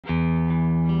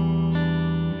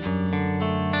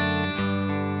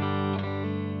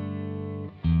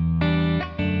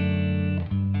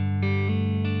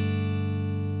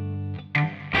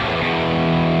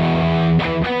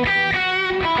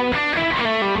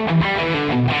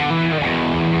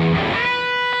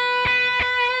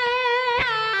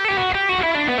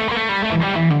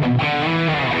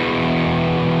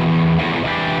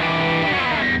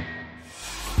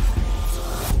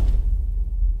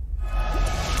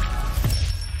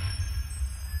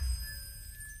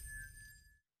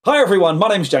Hi everyone, my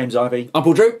name's James Ivy. I'm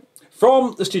Paul Drew.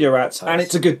 From the Studio Rats, and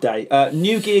it's a good day.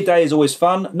 New gear day is always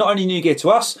fun. Not only new gear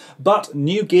to us, but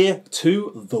new gear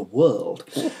to the world.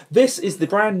 This is the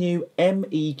brand new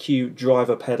MEQ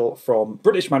driver pedal from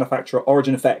British manufacturer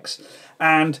Origin Effects.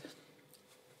 And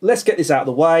let's get this out of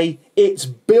the way. It's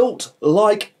built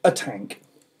like a tank.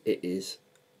 It is.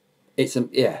 It's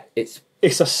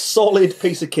a solid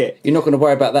piece of kit. You're not going to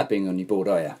worry about that being on your board,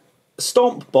 are you?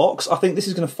 Stomp box, I think this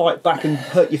is going to fight back and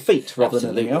hurt your feet rather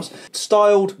than anything else.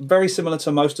 Styled very similar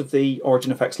to most of the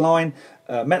Origin Effects line.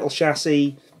 Metal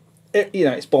chassis,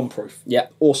 it's bomb-proof. Yeah.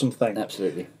 Awesome thing.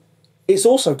 Absolutely. It's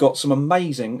also got some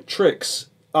amazing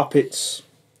tricks up its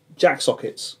jack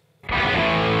sockets.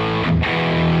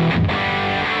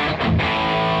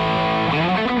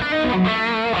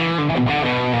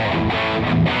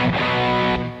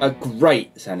 A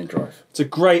great sounding drive. It's a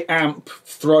great amp,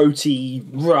 throaty,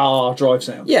 rah drive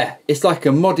sound. Yeah, it's like a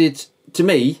modded, to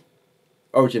me,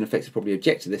 Origin Effects would probably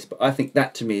object to this, but I think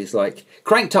that to me is like,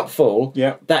 cranked up full,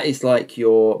 yeah. That is like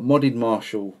your modded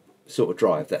Marshall sort of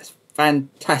drive. That's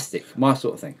fantastic, my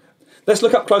sort of thing. Let's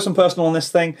look up close and personal on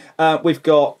this thing. We've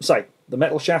got, say, the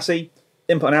metal chassis,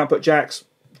 input and output jacks,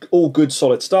 all good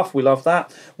solid stuff, we love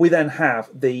that. We then have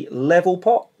the level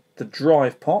pot, the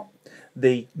drive pot,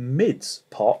 the mids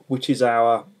pot, which is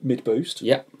our mid boost.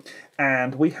 Yep.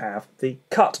 And we have the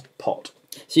cut pot.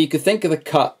 So you could think of the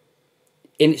cut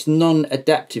in its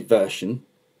non-adaptive version,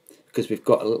 because we've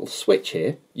got a little switch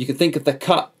here. You could think of the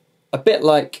cut a bit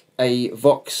like a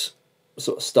Vox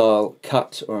sort of style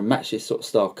cut or a Matchless sort of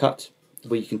style cut,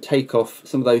 where you can take off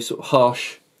some of those sort of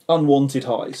harsh, unwanted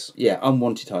highs. Yeah,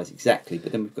 unwanted highs, exactly.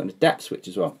 But then we've got an adapt switch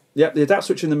as well. Yep, the adapt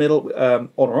switch in the middle, on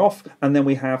or off, and then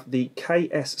we have the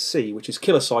KSC, which is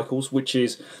kilocycles, which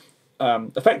is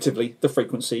effectively the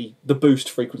frequency, the boost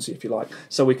frequency, if you like.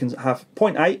 So we can have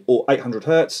 0.8 or 800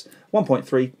 hertz,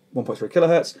 1.3, 1.3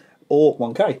 kilohertz, or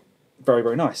 1K. Very,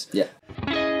 very nice. Yeah.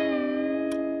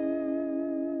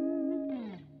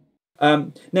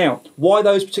 Now, why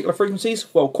those particular frequencies?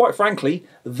 Well, quite frankly,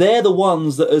 they're the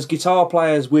ones that, as guitar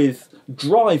players with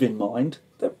drive in mind,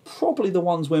 they're probably the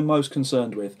ones we're most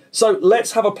concerned with. So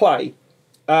let's have a play.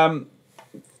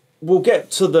 We'll get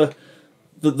to the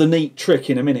neat trick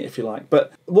in a minute, if you like.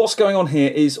 But what's going on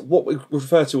here is what we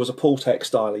refer to as a Pultec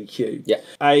style EQ. Yeah.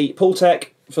 A Pultec,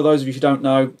 for those of you who don't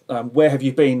know, where have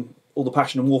you been? All the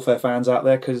Passion and Warfare fans out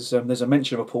there, because there's a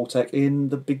mention of a Pultec in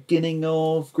the beginning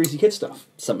of Greasy Kid stuff.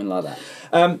 Something like that.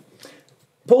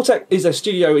 Pultec is a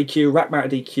studio EQ,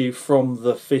 rack-mounted EQ from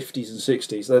the 50s and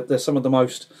 60s. They're some of the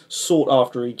most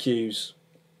sought-after EQs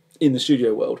in the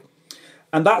studio world.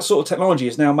 And that sort of technology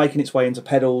is now making its way into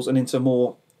pedals and into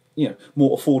more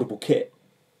affordable kit.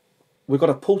 We've got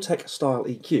a Pultec style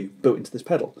EQ built into this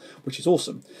pedal, which is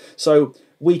awesome. So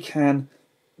we can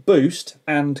boost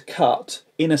and cut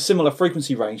in a similar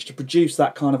frequency range to produce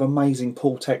that kind of amazing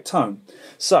Pultec tone.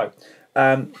 So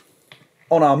on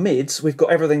our mids, we've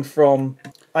got everything from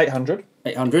 800.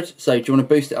 800. So do you want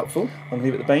to boost it up full? I'm going to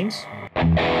leave it the beans.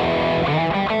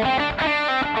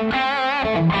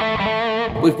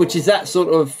 Which is that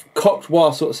sort of cocked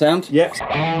wah sort of sound? Yep.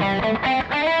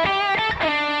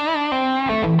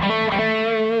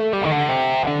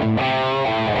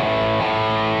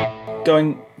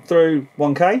 Going through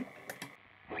 1K.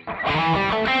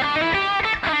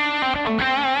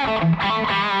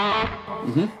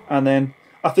 Mm-hmm. And then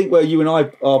I think where you and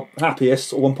I are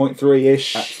happiest,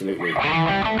 1.3-ish. Absolutely.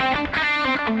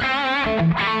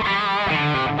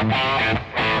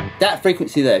 That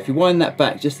frequency there, if you wind that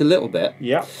back just a little bit,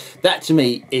 yeah, that to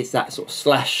me is that sort of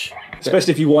slash.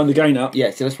 Especially if you wind the gain up.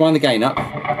 Yeah, so let's wind the gain up.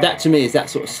 That to me is that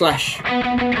sort of slash.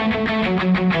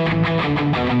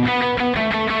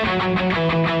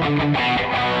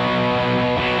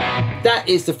 That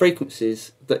is the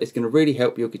frequencies that is going to really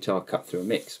help your guitar cut through a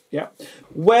mix. Yeah.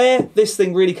 Where this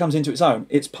thing really comes into its own,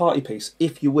 its party piece,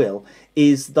 if you will,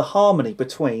 is the harmony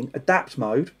between adapt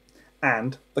mode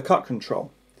and the cut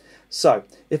control. So,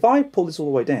 if I pull this all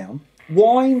the way down,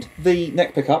 wind the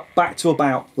neck pickup back to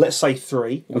about, let's say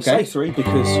 3. We say 3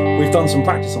 because we've done some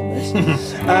practice on this.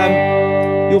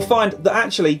 You'll find that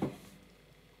actually,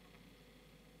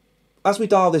 as we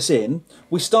dial this in,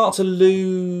 we start to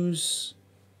lose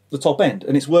the top end,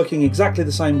 and it's working exactly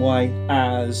the same way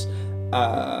as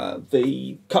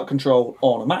the cut control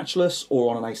on a Matchless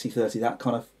or on an AC30, that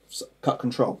kind of cut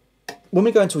control. When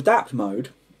we go into adapt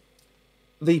mode,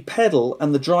 the pedal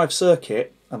and the drive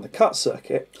circuit and the cut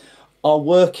circuit are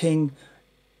working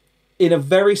in a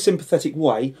very sympathetic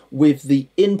way with the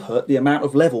input, the amount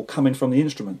of level coming from the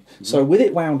instrument. Mm-hmm. So with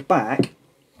it wound back,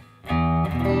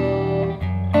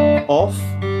 off,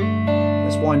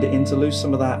 let's wind it in to lose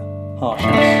some of that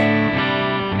harshness.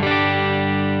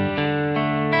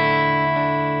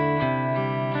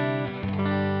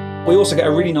 We also get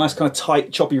a really nice kind of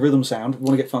tight, choppy rhythm sound. We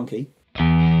want to get funky.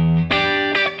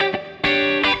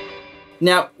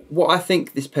 Now, what I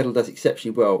think this pedal does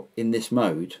exceptionally well in this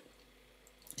mode,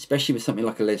 especially with something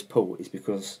like a Les Paul, is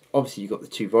because obviously you've got the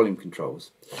 2 volume controls.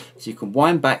 So you can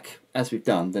wind back, as we've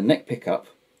done, the neck pickup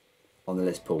on the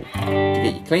Les Paul to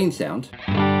get your clean sound.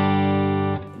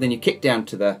 Then you kick down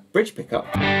to the bridge pickup.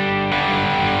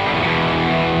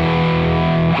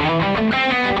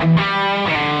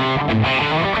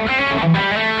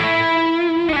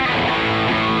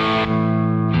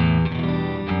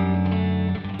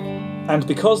 And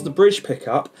because the bridge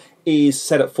pickup is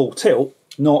set at full tilt,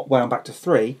 not wound back to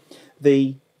 3,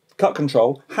 the cut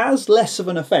control has less of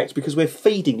an effect because we're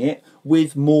feeding it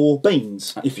with more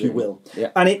beans, if you will.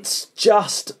 Yeah. And it's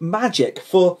just magic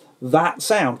for that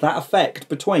sound, that effect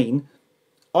between.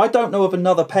 I don't know of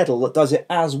another pedal that does it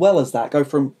as well as that, go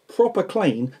from proper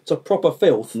clean to proper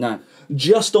filth. No.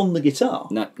 Just on the guitar.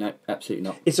 No, absolutely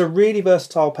not. It's a really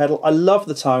versatile pedal. I love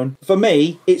the tone. For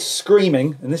me, it's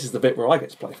screaming, and this is the bit where I get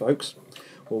to play, folks.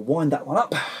 We'll wind that one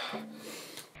up.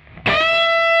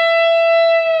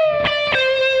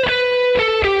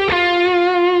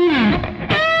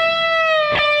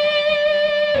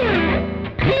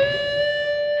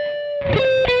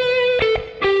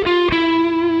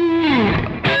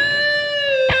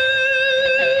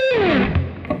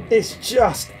 It's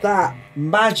just that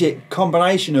magic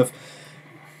combination of,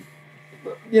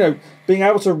 you know, being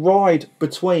able to ride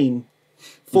between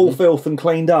full filth and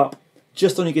cleaned up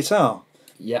just on your guitar.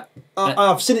 Yeah.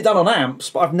 I've seen it done on amps,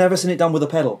 but I've never seen it done with a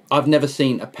pedal. I've never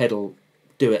seen a pedal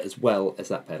do it as well as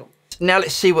that pedal. Now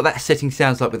let's see what that setting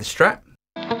sounds like with the Strat.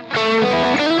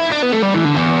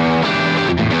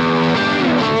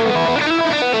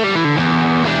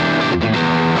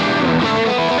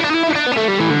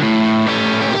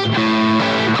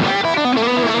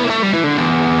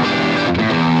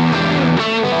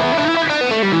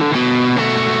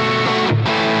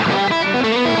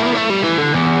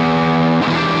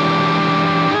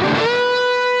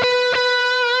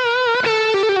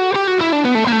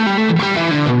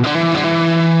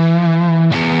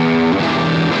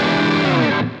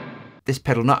 This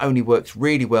pedal not only works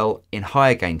really well in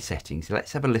higher gain settings, so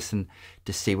let's have a listen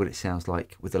to see what it sounds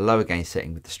like with the lower gain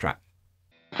setting with the Strat.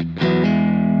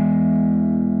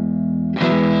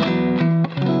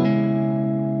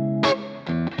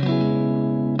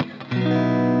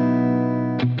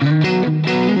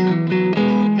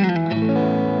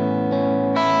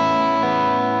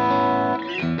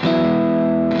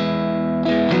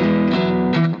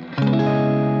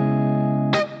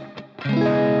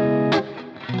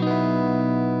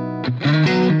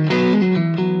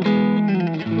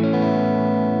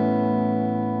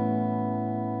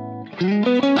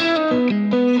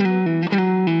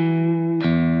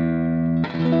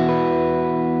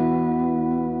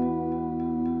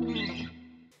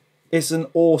 It's an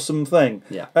awesome thing.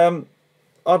 Yeah.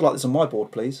 I'd like this on my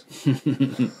board, please.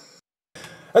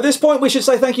 At this point, we should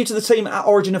say thank you to the team at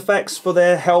Origin Effects for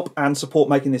their help and support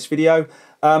making this video.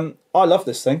 I love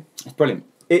this thing. It's brilliant.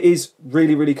 It is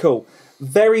really, really cool.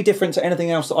 Very different to anything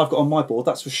else that I've got on my board,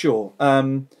 that's for sure.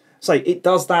 It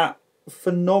does that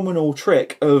phenomenal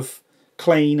trick of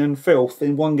clean and filth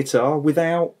in one guitar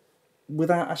without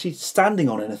actually standing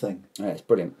on anything. Yeah, it's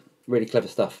brilliant. Really clever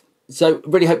stuff. So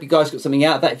really hope you guys got something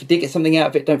out of that. If you did get something out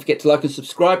of it, don't forget to like and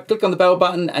subscribe. Click on the bell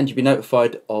button and you'll be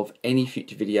notified of any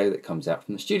future video that comes out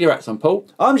from the Studio Rats. I'm Paul.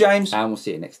 I'm James. And we'll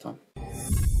see you next time.